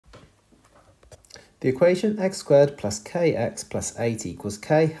The equation x squared plus kx plus 8 equals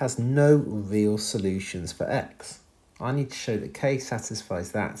k has no real solutions for x. I need to show that k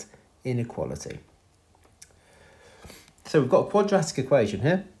satisfies that inequality. So we've got a quadratic equation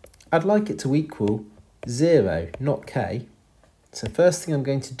here. I'd like it to equal 0, not k. So first thing I'm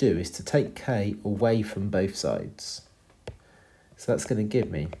going to do is to take k away from both sides. So that's going to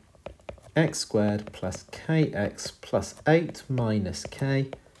give me x squared plus kx plus 8 minus k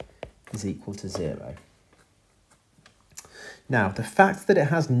is equal to 0. Now, the fact that it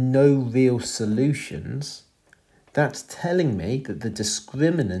has no real solutions, that's telling me that the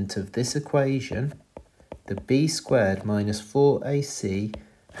discriminant of this equation, the b squared minus 4ac,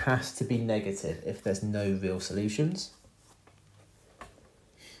 has to be negative if there's no real solutions.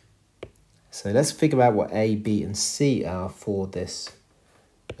 So let's figure out what a, b and c are for this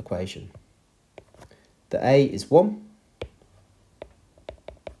equation. The a is 1,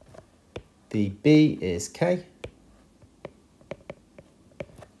 the b is k,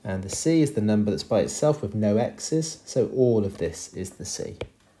 and the c is the number that's by itself with no x's, so all of this is the c.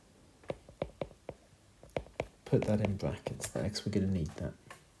 Put that in brackets there because we're going to need that.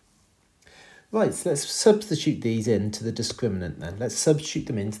 Right, so let's substitute these into the discriminant then. Let's substitute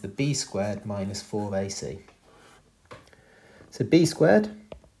them into the b squared minus 4ac. So b squared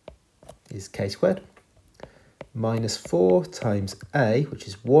is k squared minus 4 times a, which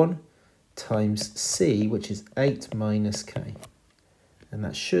is 1, times c, which is 8 minus k. And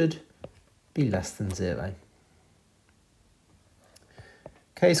that should be less than 0.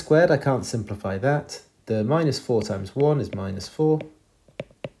 K squared, I can't simplify that. The minus 4 times 1 is minus 4.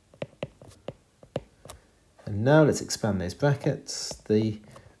 And now let's expand those brackets. The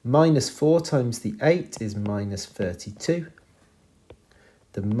minus 4 times the 8 is minus 32.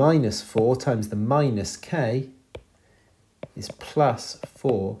 The minus 4 times the minus k is plus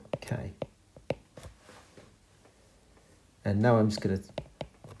 4k. And now I'm just going to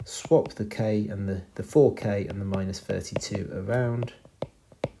swap the k and the 4k and the minus 32 around.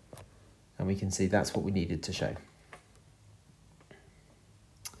 And we can see that's what we needed to show.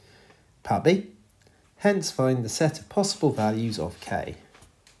 Part B. Hence find the set of possible values of k.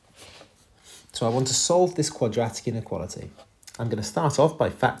 So I want to solve this quadratic inequality. I'm going to start off by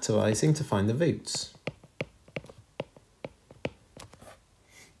factorising to find the roots.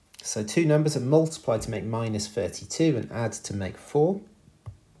 So two numbers that multiply to make minus 32 and add to make 4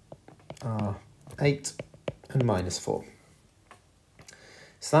 are 8 and minus 4.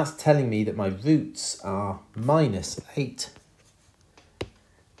 So that's telling me that my roots are minus 8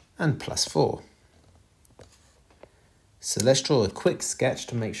 and plus 4. So let's draw a quick sketch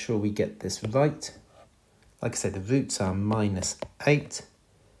to make sure we get this right. Like I said, the roots are minus 8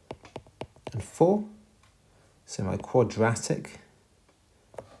 and 4. So my quadratic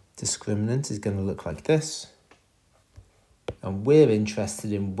discriminant is going to look like this. And we're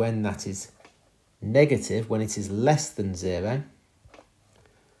interested in when that is negative, when it is less than 0.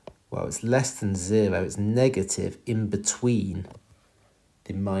 Well, it's less than 0, it's negative in between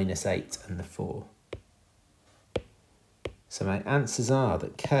the minus 8 and the 4. So my answers are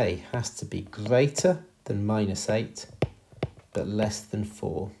that k has to be greater than minus 8, but less than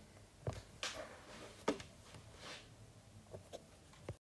 4.